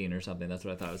funhouse painting or something. That's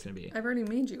what I thought it was gonna be. I've already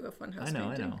made you a funhouse painting.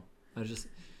 I know. I was just.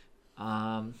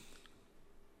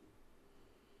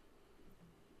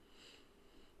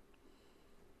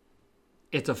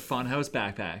 It's a funhouse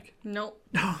backpack. Nope.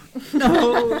 No.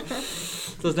 No.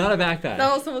 So it's not a backpack.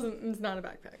 That also wasn't. It's not a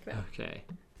backpack. No. Okay.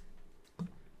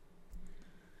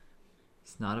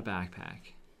 It's not a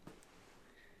backpack.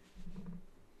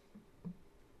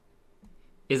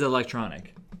 Is it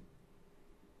electronic?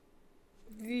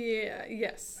 Yeah.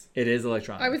 Yes. It is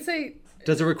electronic. I would say.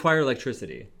 Does it require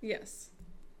electricity? Yes.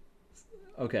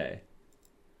 Okay.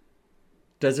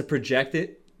 Does it project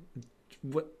it?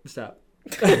 What? Stop.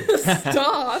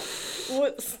 Stop.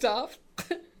 What? Stop.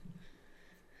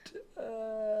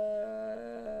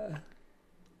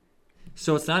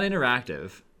 So it's not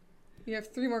interactive. You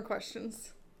have 3 more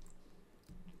questions.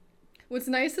 What's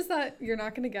nice is that you're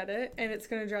not going to get it, and it's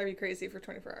going to drive you crazy for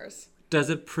 24 hours. Does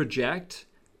it project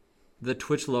the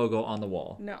Twitch logo on the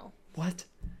wall? No. What?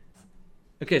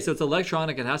 Okay, so it's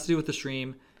electronic. It has to do with the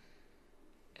stream,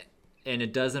 and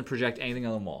it doesn't project anything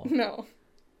on the wall. No.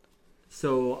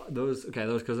 So those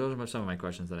are some of my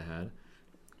questions that I had.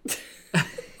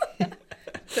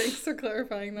 Thanks for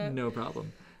clarifying that. No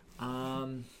problem.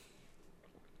 I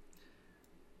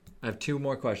have 2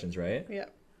 more questions, right? Yeah.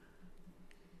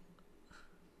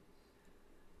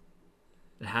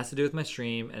 It has to do with my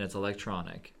stream, and it's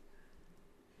electronic.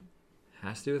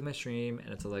 Has to do with my stream,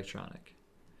 and it's electronic.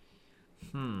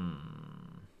 I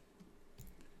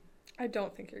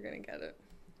don't think you're going to get it.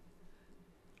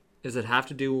 Is it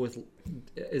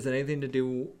anything to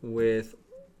do with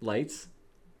lights?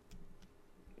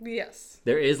 Yes.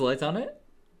 There is lights on it?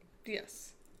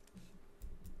 Yes.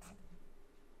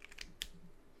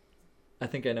 I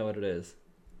think I know what it is.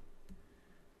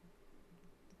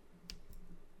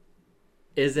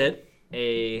 Is it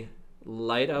a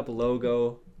light up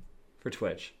logo for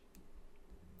Twitch?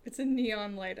 It's a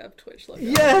neon light up Twitch logo.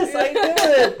 Yes, I knew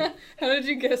it! How did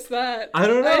you guess that? I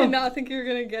don't know. I did not think you were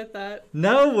going to get that.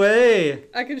 No way!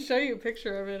 I can show you a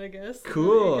picture of it, I guess.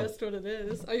 Cool. You guessed what it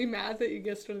is. Are you mad that you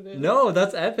guessed what it is? No,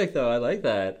 that's epic though. I like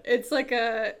that. It's like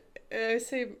a, I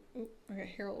say,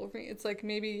 okay, here all over me. It's like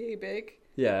maybe yay big.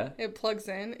 Yeah. It plugs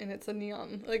in and it's a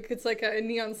neon, like it's like a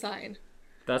neon sign.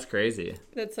 That's crazy.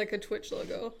 That's like a Twitch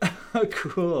logo.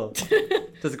 Cool.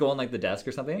 Does it go on like the desk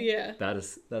or something? Yeah.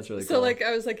 That's really cool. So like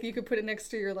I was like you could put it next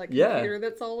to your like computer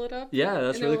that's all lit up. Yeah,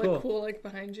 that's and really it'll, cool. Like, cool like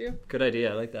behind you. Good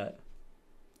idea. I like that.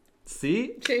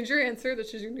 See? Change your answer.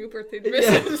 This is your new birthday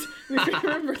present. Your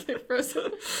favorite birthday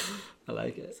present. I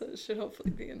like it. So it should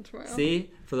hopefully be in tomorrow. See?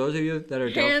 For those of you that are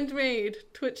handmade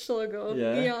Twitch logo,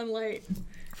 neon light.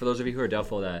 For those of you who are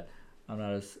doubtful that I'm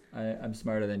not as I'm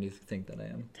smarter than you think that I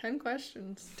am. 10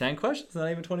 questions. 10 questions, not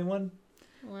even 21.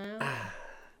 Wow.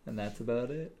 And that's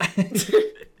about it.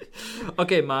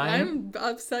 Okay, mine. I'm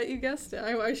upset you guessed it.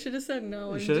 I should have said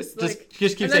no. And just keep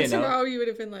and saying then no. tomorrow you would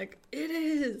have been like, it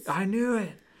is. I knew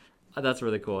it. That's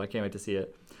really cool. I can't wait to see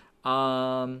it.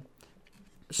 So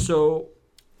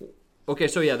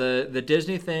yeah, the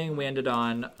Disney thing we ended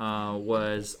on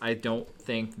was I don't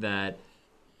think that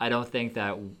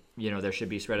there should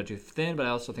be spread out too thin, but I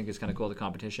also think it's kind of cool, the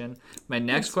competition. My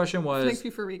next question was... Thank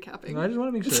you for recapping. I just want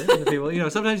to make sure that people,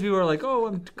 sometimes people are like, oh,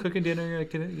 I'm cooking dinner, I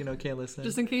can't listen.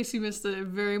 Just in case you missed a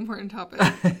very important topic,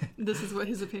 this is what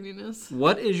his opinion is.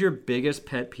 What is your biggest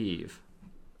pet peeve?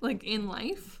 Like in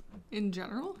life? In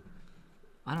general?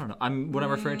 I don't know. What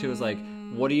I'm referring to is like,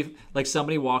 what do you... Like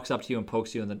somebody walks up to you and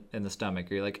pokes you in the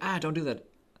stomach, or you're like, don't do that.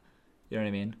 You know what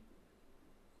I mean?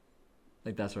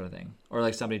 Like that sort of thing. Or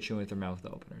like somebody chewing with their mouth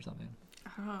open or something.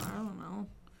 I don't know.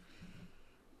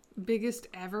 Biggest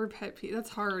ever pet peeve?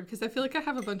 That's hard because I feel like I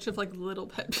have a bunch of like little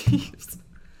pet peeves.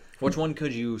 Which one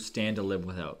could you stand to live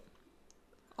without?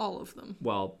 All of them.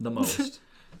 Well, the most.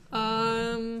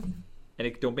 And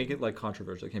don't make it like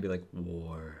controversial. It can't be like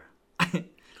war.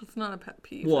 It's not a pet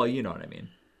peeve. Well, you know what I mean.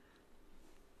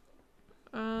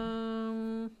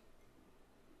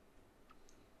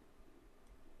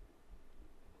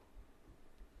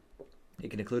 It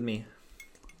can include me.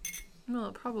 Well,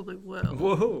 it probably will.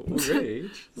 Whoa, great.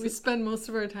 We spend most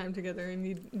of our time together and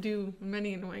you do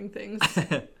many annoying things.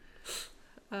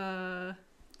 I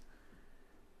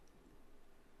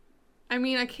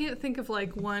mean, I can't think of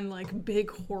like one like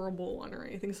big horrible one or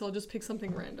anything, so I'll just pick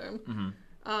something random.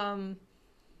 Mm-hmm.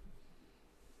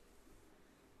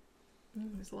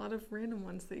 There's a lot of random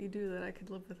ones that you do that I could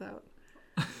live without.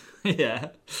 Yeah.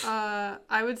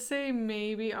 I would say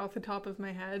maybe off the top of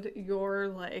my head, you're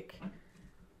like...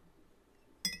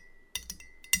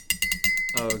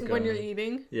 Oh, God. When you're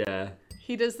eating. Yeah.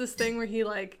 He does this thing where he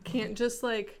like can't just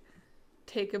like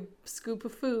take a scoop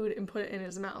of food and put it in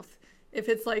his mouth. If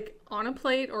it's like on a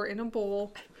plate or in a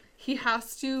bowl, he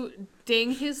has to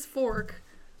ding his fork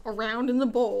around in the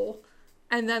bowl.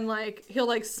 And then, like, he'll,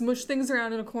 like, smush things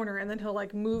around in a corner, and then he'll,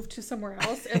 like, move to somewhere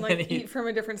else and, like, eat from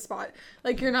a different spot.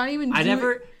 Like, you're not even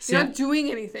doing... You're not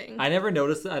doing anything. I never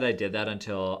noticed that I did that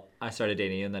until I started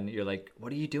dating you, and then you're like,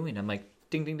 what are you doing? I'm like,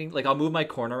 ding, ding, ding. Like, I'll move my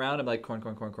corn around. I'm like, corn.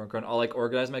 I'll, like,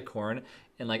 organize my corn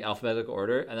in, like, alphabetical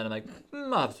order, and then I'm like,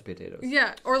 I'll have some potatoes.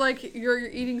 Yeah, or, like, you're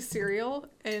eating cereal,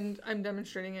 and I'm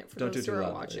demonstrating it for those who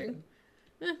are watching.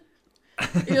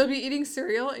 You'll be eating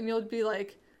cereal, and you'll be,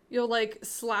 like... You'll, like,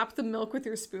 slap the milk with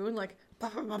your spoon, like, bah,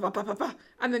 bah, bah, bah, bah, bah, bah,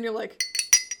 and then you're like,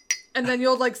 and then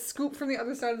you'll, like, scoop from the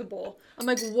other side of the bowl. I'm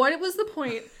like, what was the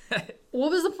point?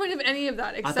 What was the point of any of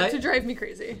that except to drive me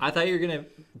crazy? I thought you were going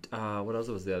to, what else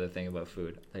was the other thing about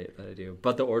food that I do?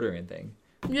 But the ordering thing.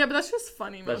 Yeah, but that's just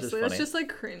funny mostly. That's just, like,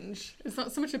 cringe. It's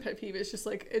not so much a pet peeve. It's just,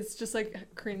 like,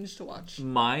 cringe to watch.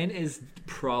 Mine is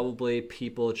probably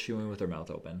people chewing with their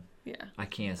mouth open. Yeah. I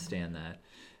can't stand that.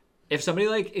 If somebody,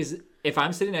 like, if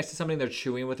I'm sitting next to somebody and they're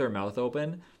chewing with their mouth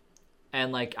open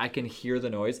and, like, I can hear the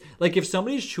noise. Like, if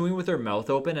somebody's chewing with their mouth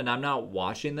open and I'm not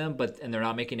watching them, and they're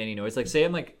not making any noise. Like, say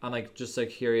I'm just, like,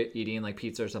 here eating, like,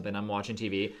 pizza or something. I'm watching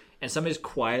TV and somebody's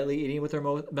quietly eating with their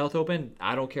mouth open.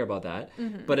 I don't care about that.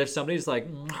 Mm-hmm. But if somebody's, like,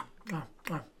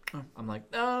 I'm like,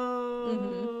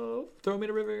 oh, throw me in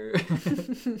a river.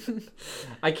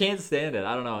 I can't stand it.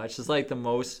 I don't know. It's just, like, the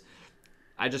most...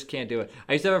 I just can't do it.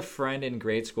 I used to have a friend in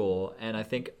grade school, and I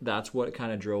think that's what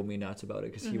kind of drove me nuts about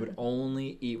it, because he would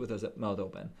only eat with his mouth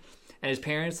open. And his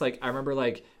parents, like, I remember,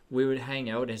 like, we would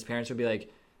hang out, and his parents would be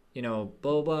like, you know,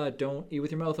 blah, blah, blah, don't eat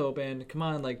with your mouth open. Come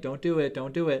on, like, don't do it.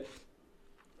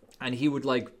 And he would,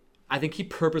 like, I think he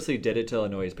purposely did it to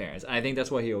annoy his parents. And I think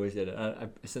that's why he always did it.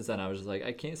 Since then, I was just like,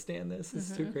 I can't stand this. This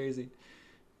is too crazy.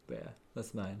 But yeah,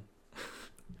 that's mine.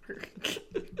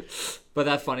 But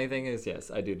that funny thing is,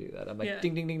 yes, I do that. I'm like,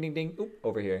 ding, ding, ding, ding, ding. Oop,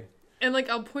 over here. And, like,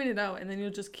 I'll point it out, and then you'll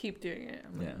just keep doing it.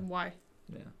 I'm like, why?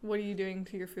 Yeah. What are you doing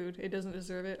to your food? It doesn't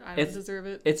deserve it. I don't deserve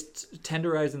it. It's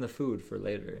tenderizing the food for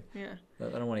later. Yeah. I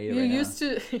don't want to eat it you right now. You used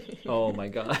to... Oh, my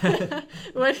God.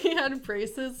 When he had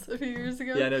braces a few years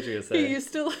ago. Yeah, I know what you're going to say. He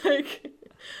used to, like...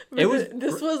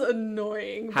 This was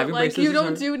annoying. But, like, you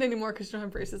don't do it anymore because you don't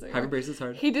have braces anymore. Having braces is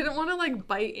hard. He didn't want to, like,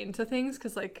 bite into things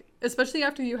because, like... Especially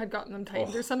after you had gotten them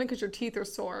tightened or something, because your teeth are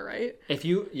sore, right? If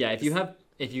you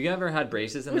ever had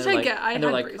braces and Which they're I like, get. I and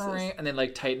they're had like, braces. and then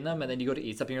like tighten them, and then you go to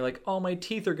eat something, and you're like, oh, my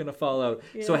teeth are gonna fall out.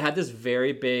 Yeah. So I had this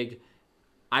very big.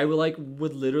 I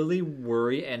would literally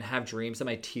worry and have dreams that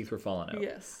my teeth were falling out.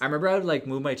 Yes. I remember I would like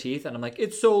move my teeth, and I'm like,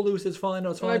 it's so loose, it's falling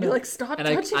out, it's falling out. I'd be like, stop and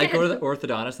touching I it. go to the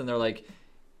orthodontist, and they're like,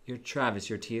 Travis,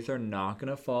 your teeth are not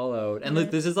gonna fall out. And like,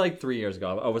 this is like 3 years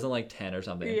ago. I wasn't like 10 or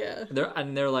something. Yeah.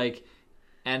 They're like,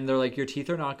 your teeth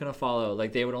are not gonna fall out.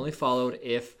 Like, they would only fall out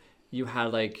if you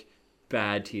had like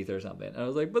bad teeth or something. And I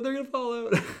was like, but they're gonna fall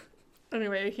out.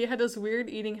 Anyway, he had this weird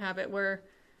eating habit where,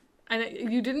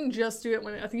 and you didn't just do it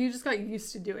I think you just got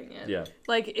used to doing it. Yeah.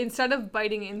 Like, instead of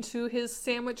biting into his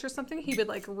sandwich or something, he would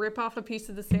like rip off a piece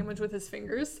of the sandwich with his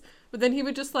fingers, but then he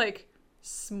would just like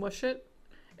smush it.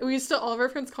 All of our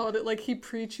friends called it, like, he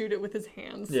pre-chewed it with his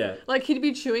hands. Yeah. Like, he'd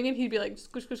be chewing and he'd be like,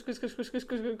 squish, squish, squish, squish, squish, squish,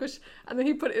 squish, squish, squish, and then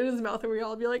he'd put it in his mouth and we'd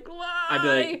all be like, why? I'd be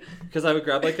like, because I would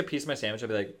grab like a piece of my sandwich, I'd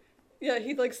be like, yeah,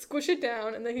 he'd like squish it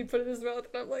down and then he'd put it in his mouth,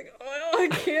 and I'm like, oh, I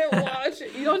can't watch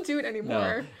it. You don't do it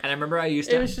anymore. no. And I remember it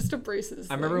was just a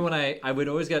braces I remember when I would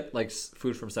always get like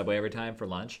food from Subway every time for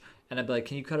lunch, and I'd be like,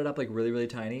 can you cut it up like really, really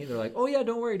tiny? They're like, oh yeah,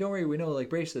 don't worry, we know, like,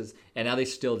 braces. And now they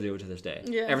still do it to this day.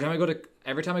 Yeah. Every time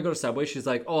I go to Subway, she's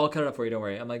like, oh, I'll cut it up for you, don't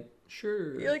worry. I'm like,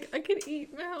 sure. You're like, I can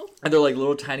eat now. And they're like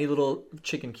tiny little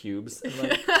chicken cubes. And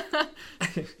like...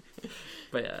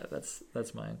 But yeah, that's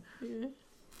mine.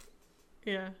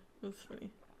 Yeah, that's funny.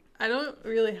 I don't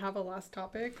really have a last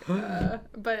topic,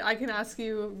 but I can ask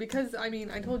you, because, I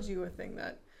mean, I told you a thing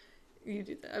that you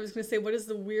do. I was going to say, what is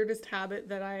the weirdest habit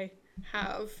that I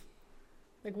have?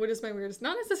 Like, what is my weirdest,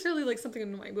 not necessarily like something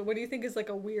annoying, but what do you think is like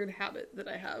a weird habit that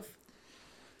I have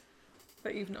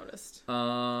that you've noticed?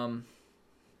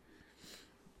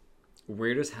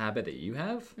 Weirdest habit that you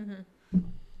have?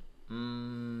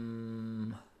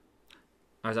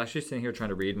 I was actually sitting here trying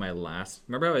to read my last.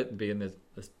 Remember how it began the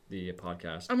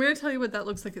podcast? I'm going to tell you what that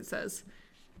looks like. It says,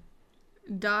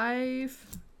 dive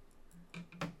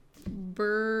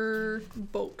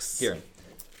bokes. Here.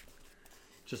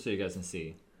 Just so you guys can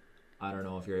see. I don't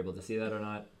know if you're able to see that or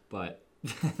not, but...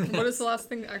 What does the last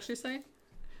thing actually say?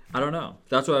 I don't know.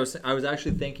 That's what I was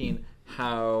actually thinking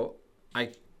how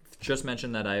I just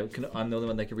mentioned that I'm the only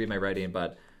one that can read my writing,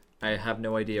 but I have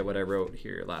no idea what I wrote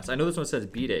here last. I know this one says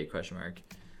B-Day, ?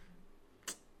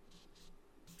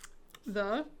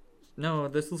 No,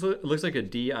 this looks like a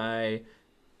D-I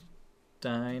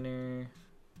diner.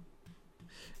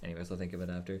 Anyways, I'll think of it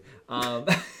after.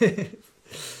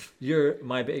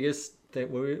 My biggest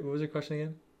thing. What was your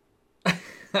question again?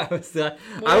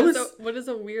 What is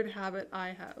a weird habit I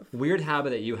have? Weird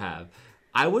habit that you have.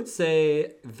 I would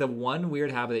say the one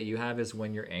weird habit that you have is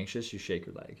when you're anxious, you shake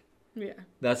your leg. Yeah.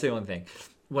 That's the only thing.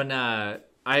 When I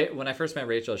first met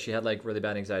Rachel, she had like really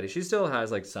bad anxiety. She still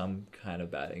has like some kind of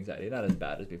bad anxiety. Not as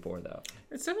bad as before though.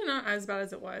 It's definitely not as bad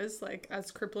as it was, like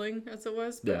as crippling as it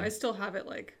was, but yeah. I still have it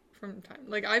like from time.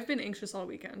 Like I've been anxious all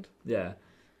weekend. Yeah.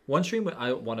 One stream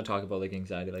I want to talk about like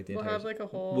anxiety, like we'll have like a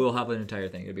whole. We'll have an entire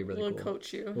thing. It'd be really cool. We'll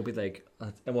coach you. We'll be like,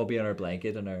 and we'll be on our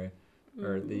blanket and our,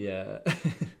 or the.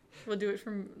 We'll do it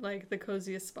from like the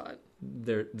coziest spot.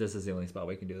 This is the only spot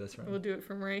we can do this from. We'll do it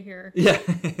from right here. Yeah.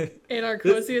 In our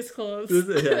coziest clothes.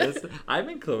 I'm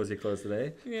in cozy clothes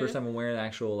today. Yeah. First time I'm wearing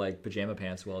actual like pajama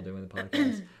pants while doing the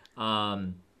podcast.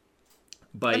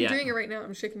 But I'm doing it right now.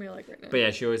 I'm shaking my leg right now. But yeah,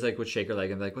 she always like would shake her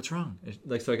leg and be like, "What's wrong?"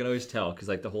 Like so I can always tell because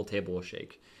like the whole table will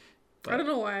shake. But I don't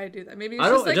know why I do that. Maybe it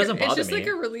doesn't bother me. It's just like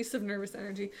a release of nervous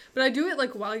energy. But I do it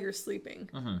like while you're sleeping.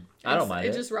 Mm-hmm. I don't mind it.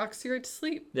 It just rocks you right to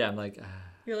sleep. Yeah, I'm like.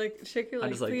 You're like, shake your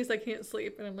leg, please, I can't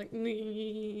sleep. And I'm like,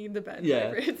 the bed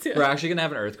vibrates. Yeah. We're actually going to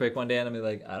have an earthquake one day, and I'm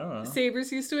like, I don't know.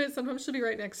 Saber's used to it. Sometimes she'll be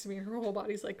right next to me, and her whole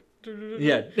body's like...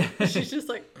 Yeah. She's just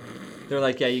like... They're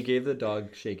like, yeah, you gave the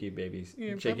dog shaky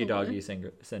probably. doggy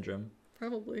syndrome.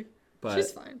 Probably. But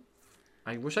she's fine.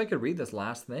 I wish I could read this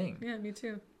last thing. Yeah, me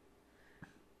too.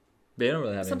 They don't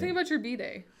really have something anything. about your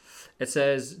B-day. It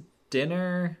says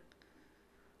dinner.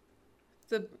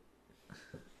 The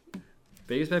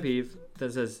Biggest pet peeve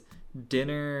that says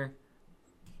dinner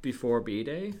before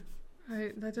B-day.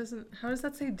 that doesn't. How does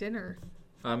that say dinner?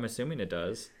 I'm assuming it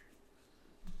does.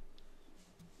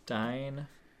 Done.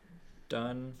 I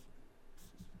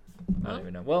don't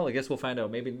even know. Well, I guess we'll find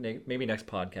out. Maybe next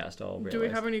podcast I'll realize. Do we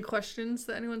have any questions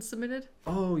that anyone submitted?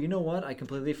 Oh, you know what? I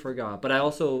completely forgot. But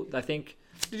I think.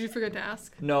 Did you forget to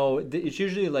ask? No, it's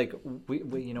usually like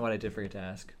we you know what? I did forget to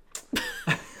ask.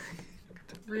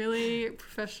 Really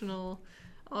professional,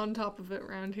 on top of it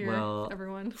around here. Well,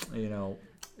 everyone. You know,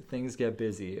 things get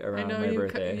busy around I know my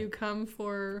birthday. you come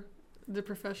for the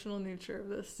professional nature of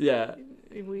this. Yeah,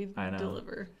 we I know.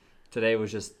 deliver. Today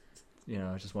was just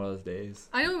just one of those days.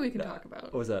 I know what we can talk about.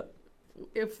 What was that?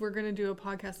 If we're gonna do a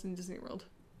podcast in Disney World.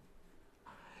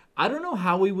 I don't know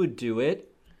how we would do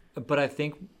it, but I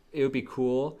think it would be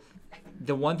cool.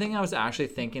 The one thing I was actually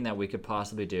thinking that we could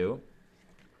possibly do,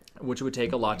 which would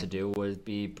take a lot to do, would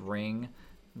be bring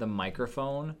the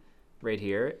microphone right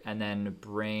here and then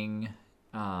bring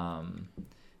a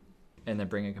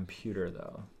computer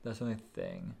though. That's the only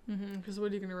thing. Because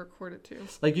what are you going to record it to?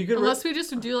 Like you could unless we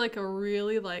just do like a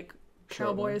really like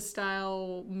Short cowboy one.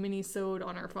 style mini-sode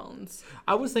on our phones.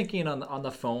 I was thinking on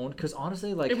the phone because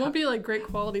honestly, like it won't be like great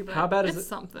quality, but how bad it's is it,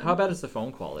 something. How bad is the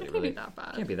phone quality? It can't really? be that bad.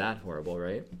 It can't be that horrible,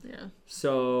 right? Yeah.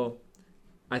 So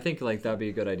I think like that'd be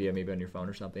a good idea, maybe on your phone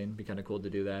or something. It'd be kind of cool to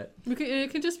do that. It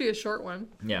could just be a short one.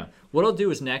 Yeah. What I'll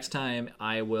do is next time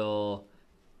I will.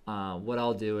 What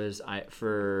I'll do is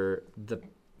for the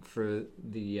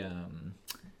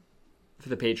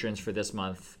patrons for this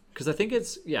month, because I think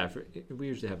it's we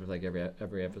usually have like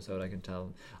every episode. I can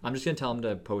tell. I'm just gonna tell them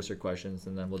to post their questions,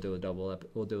 and then we'll do a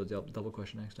double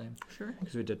question next time. Sure.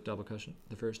 Because we did double question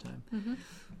the first time. Mm-hmm.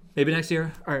 Maybe next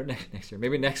year, or next year,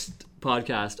 maybe next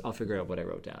podcast, I'll figure out what I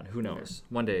wrote down. Who knows? Sure.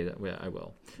 One day I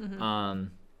will. Mm-hmm.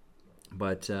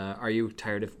 But are you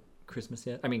tired of Christmas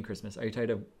yet? I mean Christmas. Are you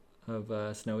tired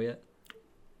of snow yet?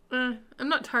 I'm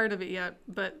not tired of it yet,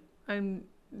 but I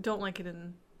don't like it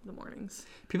in the mornings.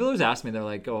 People always ask me, they're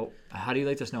like, "Oh, how do you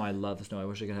like the snow? I love the snow. I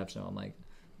wish I could have snow." I'm like,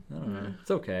 I don't know. It's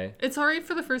okay. It's alright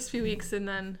for the first few weeks, and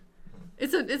then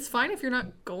it's fine if you're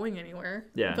not going anywhere.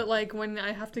 Yeah. But like when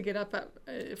I have to get up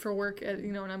for work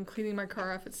and I'm cleaning my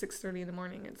car off at 6:30 in the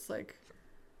morning, it's like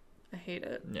I hate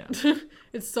it. Yeah.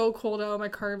 It's so cold out. My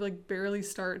car like barely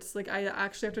starts. Like I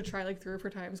actually have to try like 3 or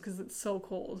 4 times because it's so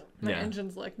cold. My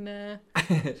engine's like, nah.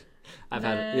 I've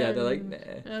had it. Yeah, they're like, nah.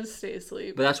 I'll just stay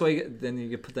asleep. But that's why then you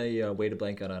can put the weighted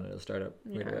blanket on it. It'll start up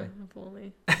right away. If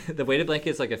only. The weighted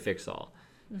blanket is like a fix-all.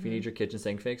 If you need your kitchen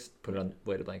sink fixed, put it on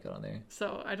weighted blanket on there.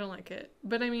 So I don't like it.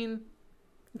 But I mean,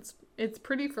 it's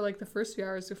pretty for like the first few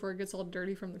hours before it gets all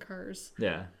dirty from the cars.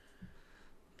 Yeah.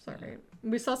 It's alright.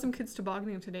 We saw some kids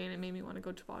tobogganing today and it made me want to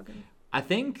go tobogganing. I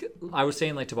think I was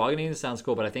saying like tobogganing sounds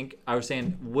cool, but I think I was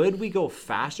saying, would we go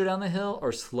faster down the hill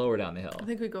or slower down the hill? I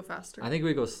think we go faster. I think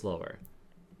we go slower.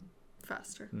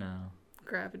 Faster. No.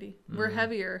 Gravity. We're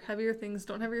heavier. Heavier things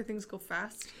go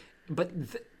fast. But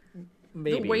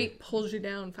maybe the weight pulls you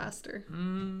down faster.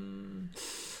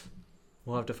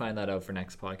 We'll have to find that out for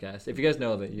next podcast. If you guys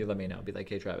know that, you let me know. Be like,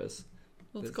 hey Travis.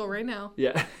 Let's go right now.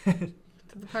 Yeah.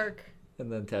 To the park.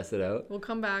 And then test it out. We'll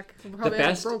come back. We'll probably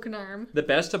have a broken arm. The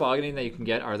best tobogganing that you can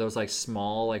get are those like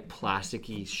small like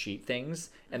plasticky sheet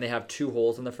things, and they have 2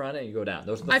 holes in the front, and you go down.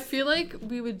 Those. I feel like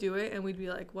we would do it, and we'd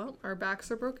be like, "Well, our backs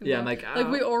are broken." Yeah, now. I'm like,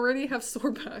 like we already have sore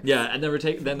backs. Yeah, and then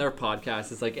then their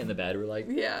podcast is like in the bed. We're like,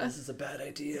 yeah, this is a bad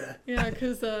idea. Yeah,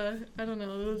 because I don't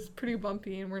know, it was pretty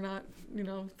bumpy, and we're not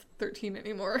 13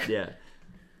 anymore. Yeah.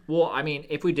 Well, I mean,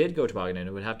 if we did go tobogganing,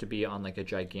 it would have to be on like a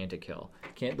gigantic hill.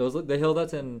 The hill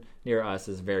that's near us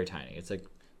is very tiny. It's like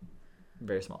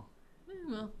very small.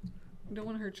 Well, you don't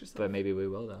want to hurt yourself. But maybe we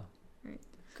will though. Right.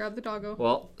 Grab the doggo.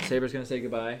 Well, Saber's gonna say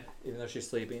goodbye, even though she's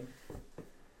sleeping.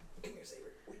 Come here,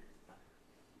 Saber.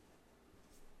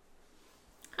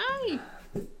 Hi.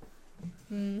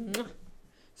 Mwah.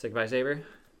 Say goodbye, Saber.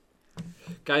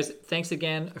 Guys, thanks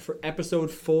again for episode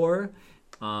 4.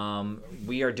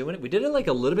 We are doing it. We did it like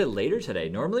a little bit later today.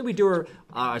 Normally we do it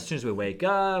as soon as we wake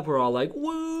up. We're all like,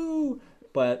 woo!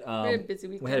 But we had a busy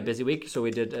week. We had a busy week, so we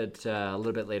did it a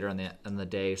little bit later on the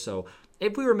day. So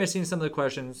if we were missing some of the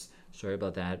questions, sorry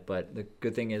about that. But the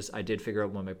good thing is I did figure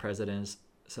out one of my presidents,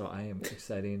 so I am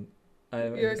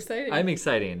You're excited. I'm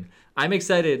exciting. I'm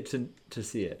excited to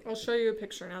see it. I'll show you a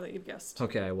picture now that you've guessed.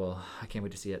 Okay, well, I can't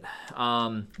wait to see it.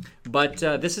 But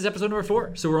this is episode number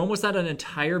 4, so we're almost at an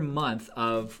entire month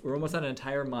of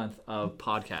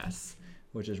podcasts,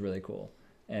 which is really cool.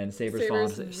 And Saber's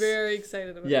very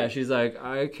excited about it. Yeah, she's like,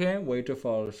 I can't wait to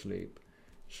fall asleep.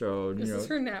 So this is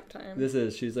her nap time.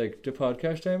 She's like, the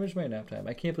podcast time is my nap time.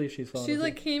 I can't believe she's falling asleep. She's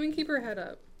like, can't even keep her head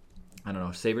up. I don't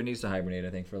know. Saber needs to hibernate, I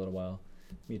think, for a little while.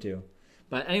 Me too.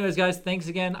 But anyways, guys, thanks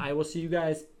again. I will see you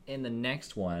guys in the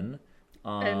next one.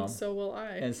 And so will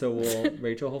I. And so will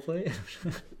Rachel, hopefully.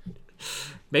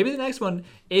 Maybe the next one.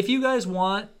 If you guys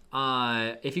want,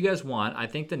 I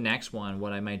think the next one,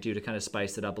 what I might do to kind of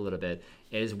spice it up a little bit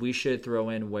is we should throw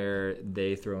in where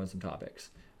they throw in some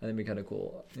topics. I think it'd be kind of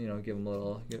cool. Give them a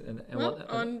little.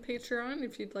 On Patreon,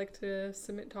 if you'd like to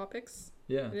submit topics.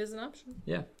 Yeah, it is an option.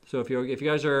 Yeah, so if you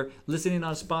guys are listening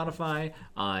on Spotify,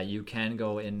 you can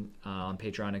go in on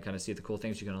Patreon and kind of see the cool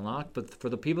things you can unlock. But for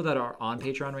the people that are on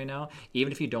Patreon right now,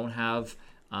 even if you don't have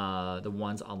the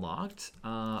ones unlocked,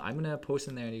 I'm gonna post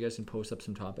in there, and you guys can post up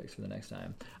some topics for the next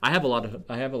time. I have a lot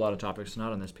of topics,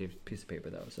 not on this piece of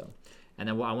paper though. So, and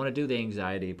then I want to do the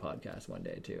anxiety podcast one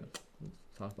day too. We'll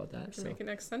talk about that. We can make it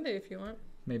next Sunday if you want.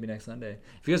 Maybe next Sunday.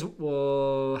 If you guys,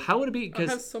 well, how would it be? I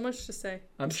have so much to say.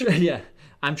 I'm sure. Yeah,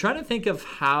 I'm trying to think of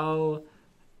how.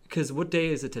 Because what day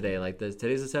is it today? Like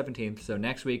today's the 17th, so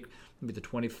next week will be the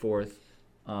 24th.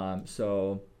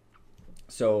 So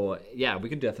yeah, we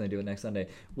could definitely do it next Sunday.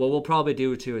 What we'll probably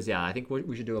do too is I think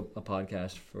we should do a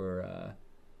podcast for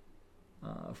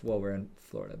while we're in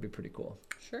Florida. It'd be pretty cool.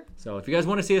 Sure. So if you guys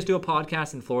want to see us do a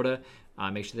podcast in Florida,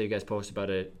 make sure that you guys post about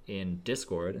it in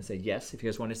Discord and say yes. If you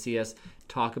guys want to see us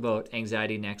talk about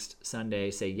anxiety next Sunday,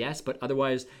 say yes. But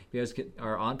otherwise, if you guys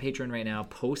are on Patreon right now,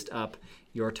 post up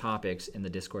your topics in the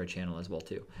Discord channel as well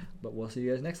too. But we'll see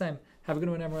you guys next time. Have a good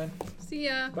one, everyone. See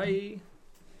ya. Bye.